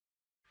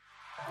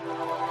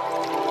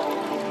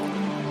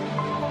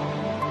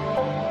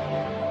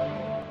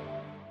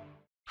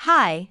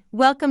Hi,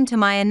 welcome to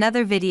my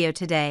another video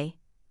today.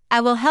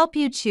 I will help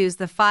you choose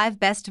the 5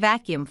 best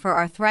vacuum for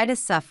arthritis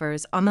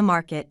sufferers on the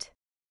market.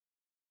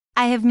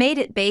 I have made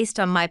it based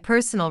on my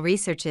personal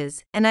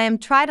researches and I am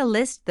try to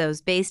list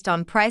those based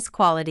on price,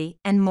 quality,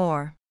 and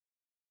more.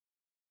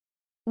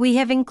 We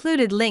have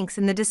included links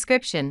in the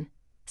description,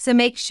 so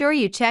make sure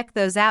you check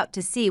those out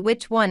to see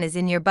which one is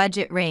in your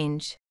budget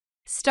range.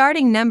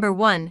 Starting number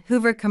 1,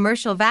 Hoover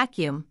Commercial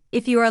Vacuum.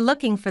 If you are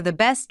looking for the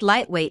best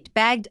lightweight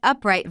bagged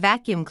upright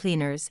vacuum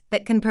cleaners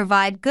that can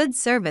provide good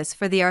service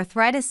for the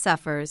arthritis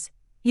sufferers,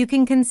 you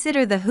can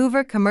consider the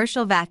Hoover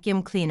Commercial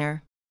Vacuum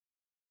Cleaner.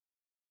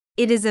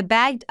 It is a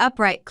bagged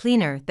upright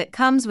cleaner that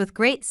comes with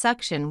great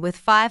suction with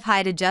 5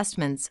 height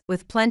adjustments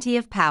with plenty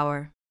of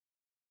power.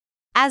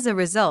 As a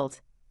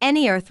result,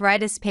 any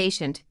arthritis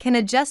patient can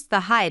adjust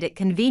the height at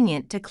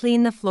convenient to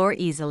clean the floor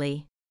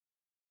easily.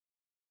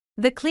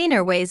 The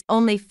cleaner weighs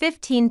only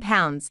 15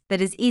 pounds that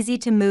is easy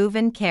to move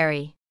and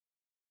carry.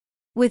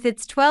 With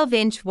its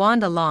 12-inch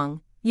wand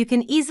along, you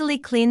can easily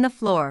clean the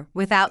floor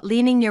without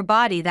leaning your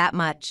body that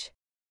much.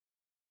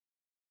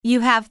 You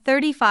have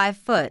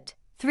 35-foot,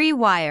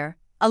 3-wire,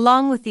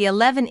 along with the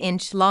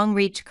 11-inch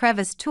long-reach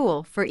crevice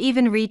tool for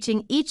even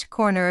reaching each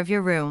corner of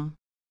your room.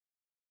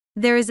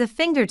 There is a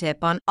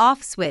fingertip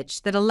on-off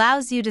switch that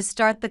allows you to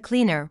start the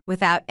cleaner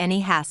without any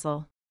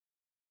hassle.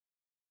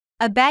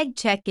 A bag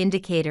check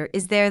indicator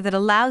is there that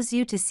allows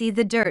you to see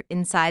the dirt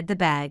inside the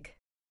bag.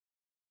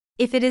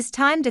 If it is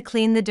time to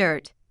clean the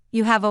dirt,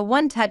 you have a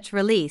one-touch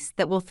release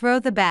that will throw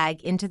the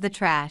bag into the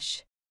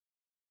trash.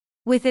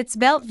 With its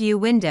belt view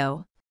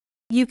window,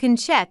 you can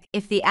check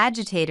if the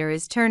agitator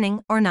is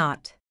turning or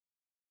not.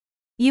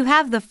 You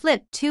have the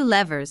flip 2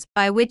 levers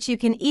by which you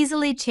can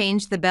easily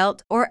change the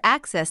belt or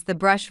access the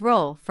brush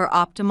roll for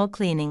optimal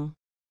cleaning.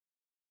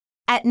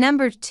 At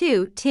number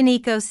 2,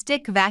 Tineco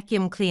Stick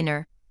Vacuum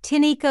Cleaner.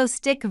 Tineco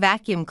Stick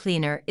Vacuum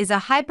Cleaner is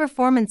a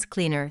high-performance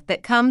cleaner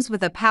that comes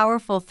with a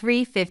powerful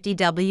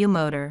 350W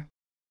motor.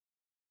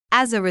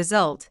 As a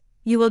result,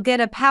 you will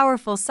get a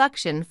powerful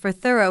suction for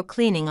thorough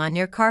cleaning on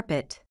your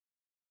carpet.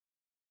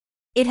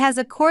 It has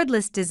a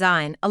cordless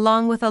design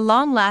along with a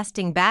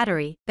long-lasting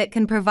battery that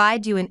can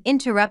provide you an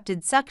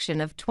uninterrupted suction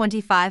of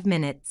 25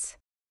 minutes.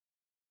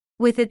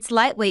 With its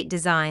lightweight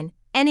design,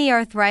 any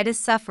arthritis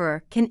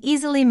sufferer can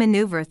easily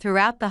maneuver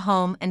throughout the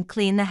home and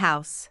clean the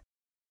house.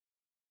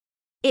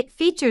 It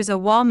features a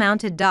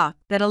wall-mounted dock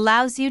that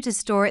allows you to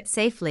store it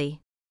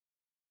safely.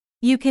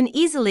 You can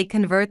easily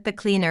convert the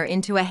cleaner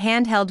into a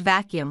handheld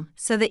vacuum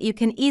so that you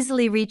can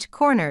easily reach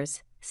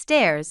corners,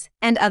 stairs,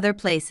 and other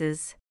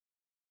places.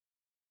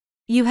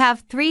 You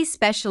have 3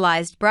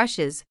 specialized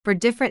brushes for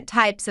different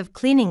types of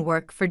cleaning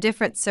work for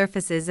different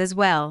surfaces as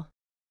well.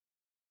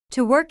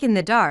 To work in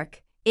the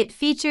dark, it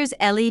features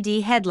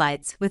LED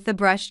headlights with the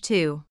brush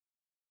too.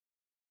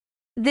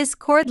 This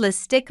cordless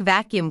stick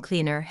vacuum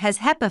cleaner has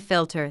HEPA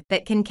filter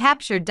that can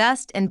capture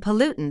dust and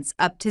pollutants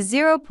up to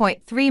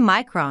 0.3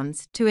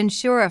 microns to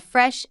ensure a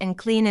fresh and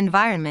clean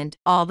environment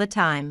all the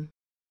time.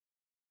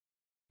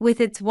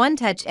 With its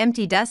one-touch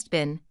empty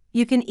dustbin,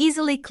 you can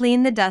easily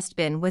clean the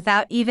dustbin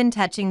without even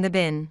touching the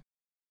bin.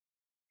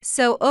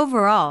 So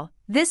overall,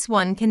 this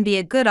one can be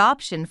a good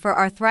option for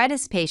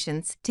arthritis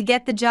patients to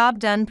get the job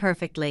done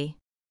perfectly.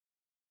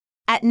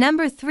 At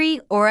number 3,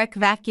 Oric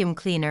Vacuum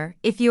Cleaner.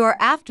 If you are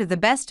after the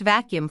best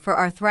vacuum for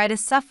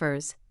arthritis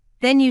sufferers,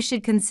 then you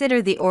should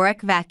consider the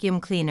Oric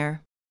Vacuum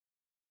Cleaner.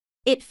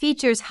 It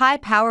features high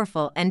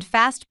powerful and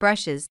fast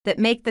brushes that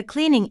make the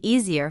cleaning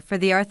easier for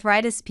the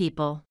arthritis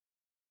people.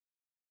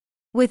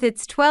 With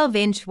its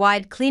 12-inch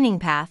wide cleaning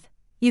path,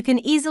 you can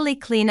easily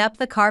clean up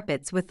the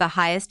carpets with the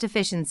highest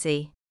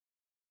efficiency.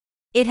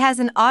 It has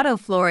an auto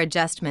floor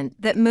adjustment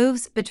that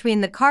moves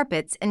between the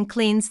carpets and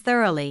cleans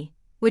thoroughly,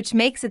 which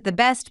makes it the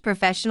best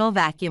professional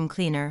vacuum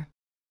cleaner.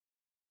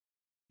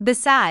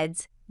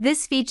 Besides,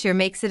 this feature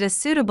makes it a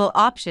suitable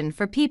option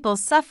for people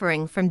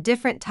suffering from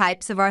different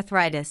types of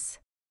arthritis.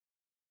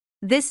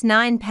 This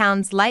 9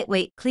 pounds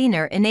lightweight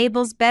cleaner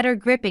enables better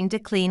gripping to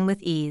clean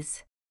with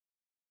ease.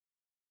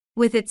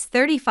 With its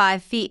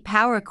 35 feet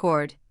power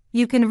cord,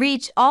 you can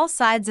reach all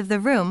sides of the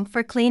room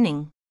for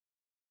cleaning.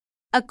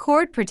 A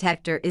cord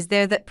protector is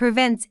there that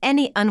prevents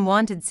any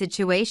unwanted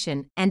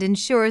situation and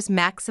ensures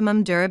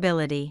maximum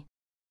durability.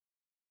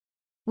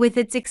 With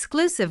its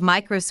exclusive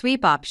micro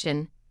sweep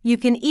option, you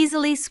can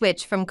easily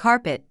switch from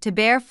carpet to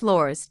bare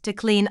floors to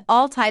clean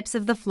all types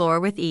of the floor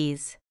with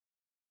ease.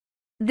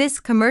 This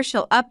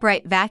commercial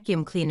upright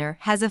vacuum cleaner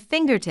has a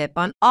fingertip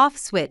on-off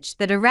switch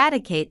that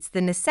eradicates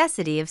the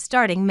necessity of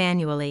starting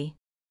manually.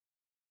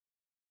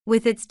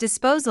 With its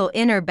disposal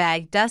inner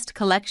bag dust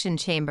collection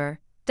chamber,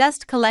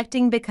 dust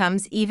collecting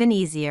becomes even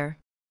easier.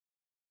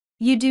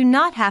 You do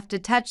not have to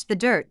touch the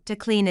dirt to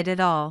clean it at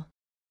all.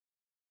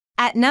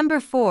 At number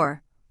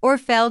 4,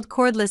 Orfeld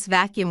Cordless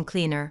Vacuum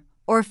Cleaner.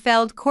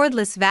 Orfeld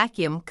Cordless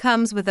Vacuum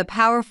comes with a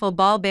powerful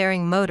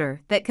ball-bearing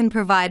motor that can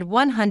provide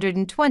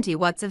 120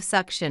 watts of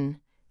suction,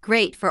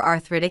 great for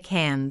arthritic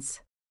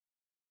hands.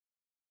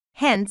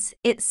 Hence,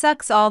 it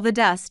sucks all the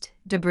dust,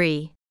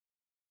 debris.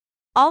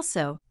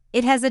 Also,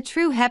 It has a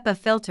true HEPA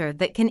filter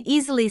that can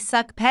easily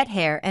suck pet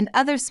hair and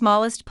other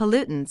smallest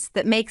pollutants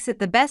that makes it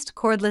the best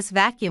cordless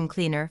vacuum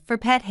cleaner for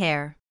pet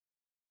hair.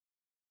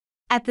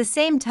 At the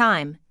same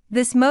time,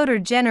 this motor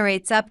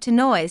generates up to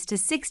noise to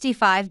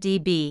 65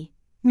 dB,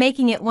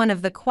 making it one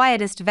of the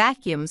quietest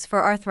vacuums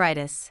for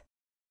arthritis.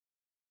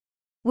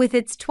 With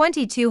its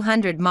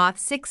 2200 mAh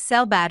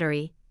 6-cell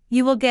battery,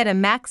 you will get a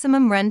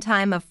maximum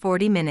runtime of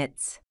 40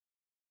 minutes.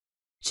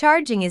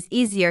 Charging is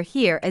easier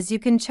here as you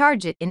can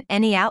charge it in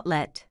any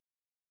outlet.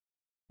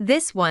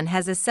 This one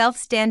has a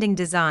self-standing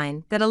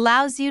design that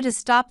allows you to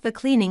stop the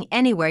cleaning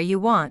anywhere you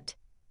want,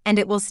 and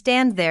it will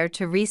stand there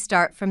to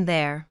restart from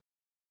there.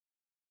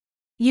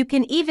 You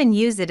can even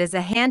use it as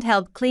a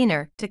handheld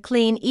cleaner to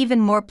clean even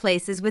more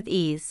places with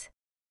ease.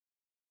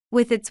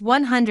 With its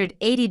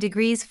 180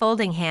 degrees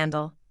folding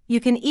handle, you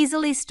can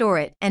easily store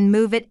it and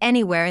move it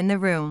anywhere in the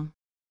room.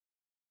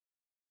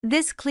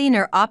 This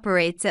cleaner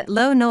operates at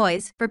low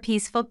noise for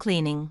peaceful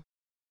cleaning.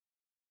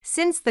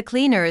 Since the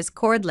cleaner is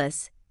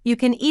cordless, you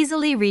can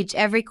easily reach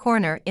every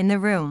corner in the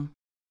room.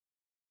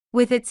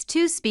 With its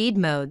 2 speed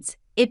modes,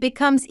 it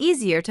becomes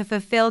easier to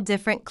fulfill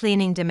different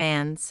cleaning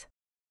demands.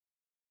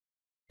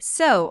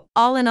 So,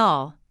 all in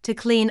all, to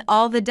clean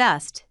all the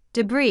dust,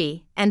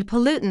 debris, and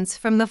pollutants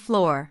from the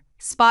floor,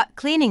 spot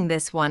cleaning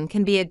this one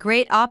can be a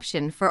great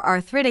option for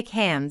arthritic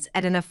hands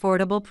at an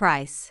affordable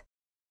price.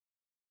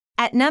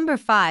 At number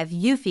 5,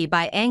 Eufy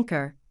by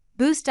Anker,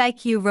 Boost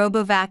IQ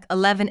RoboVac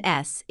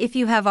 11S. If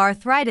you have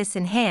arthritis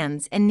in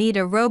hands and need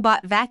a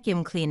robot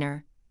vacuum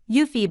cleaner,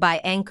 Eufy by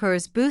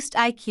Anker's Boost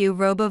IQ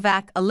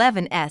RoboVac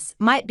 11S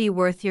might be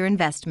worth your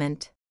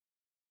investment.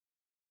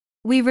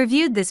 We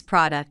reviewed this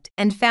product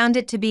and found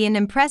it to be an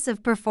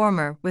impressive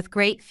performer with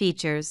great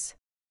features.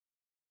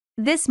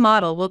 This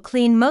model will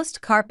clean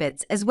most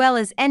carpets as well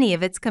as any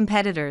of its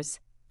competitors,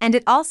 and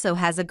it also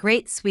has a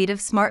great suite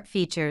of smart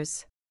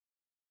features.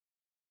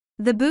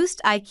 The Boost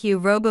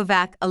IQ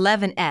RoboVac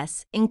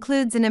 11S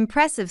includes an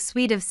impressive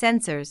suite of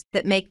sensors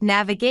that make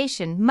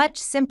navigation much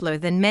simpler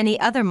than many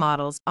other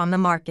models on the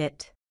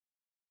market.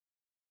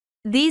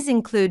 These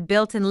include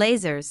built-in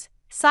lasers,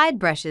 side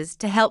brushes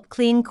to help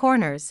clean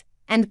corners,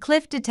 and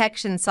cliff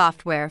detection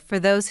software for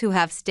those who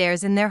have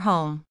stairs in their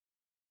home.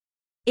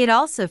 It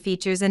also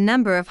features a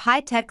number of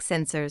high-tech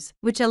sensors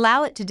which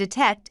allow it to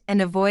detect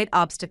and avoid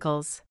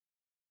obstacles.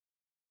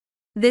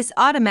 This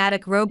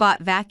automatic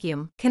robot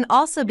vacuum can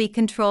also be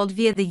controlled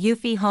via the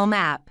Eufy Home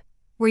app,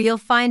 where you'll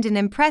find an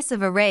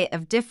impressive array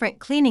of different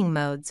cleaning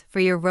modes for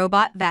your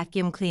robot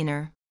vacuum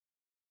cleaner.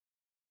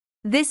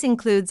 This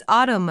includes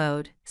Auto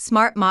Mode,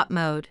 Smart Mop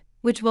Mode,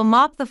 which will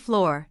mop the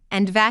floor,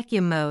 and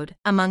Vacuum Mode,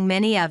 among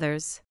many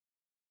others.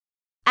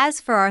 As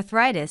for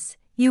arthritis,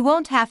 you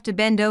won't have to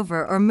bend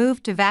over or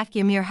move to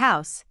vacuum your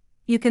house.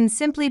 You can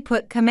simply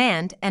put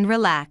command and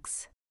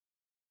relax.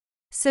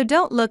 So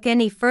don't look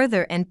any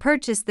further and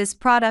purchase this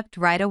product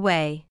right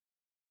away.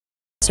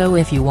 So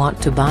if you want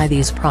to buy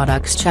these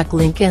products, check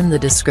link in the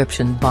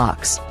description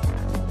box.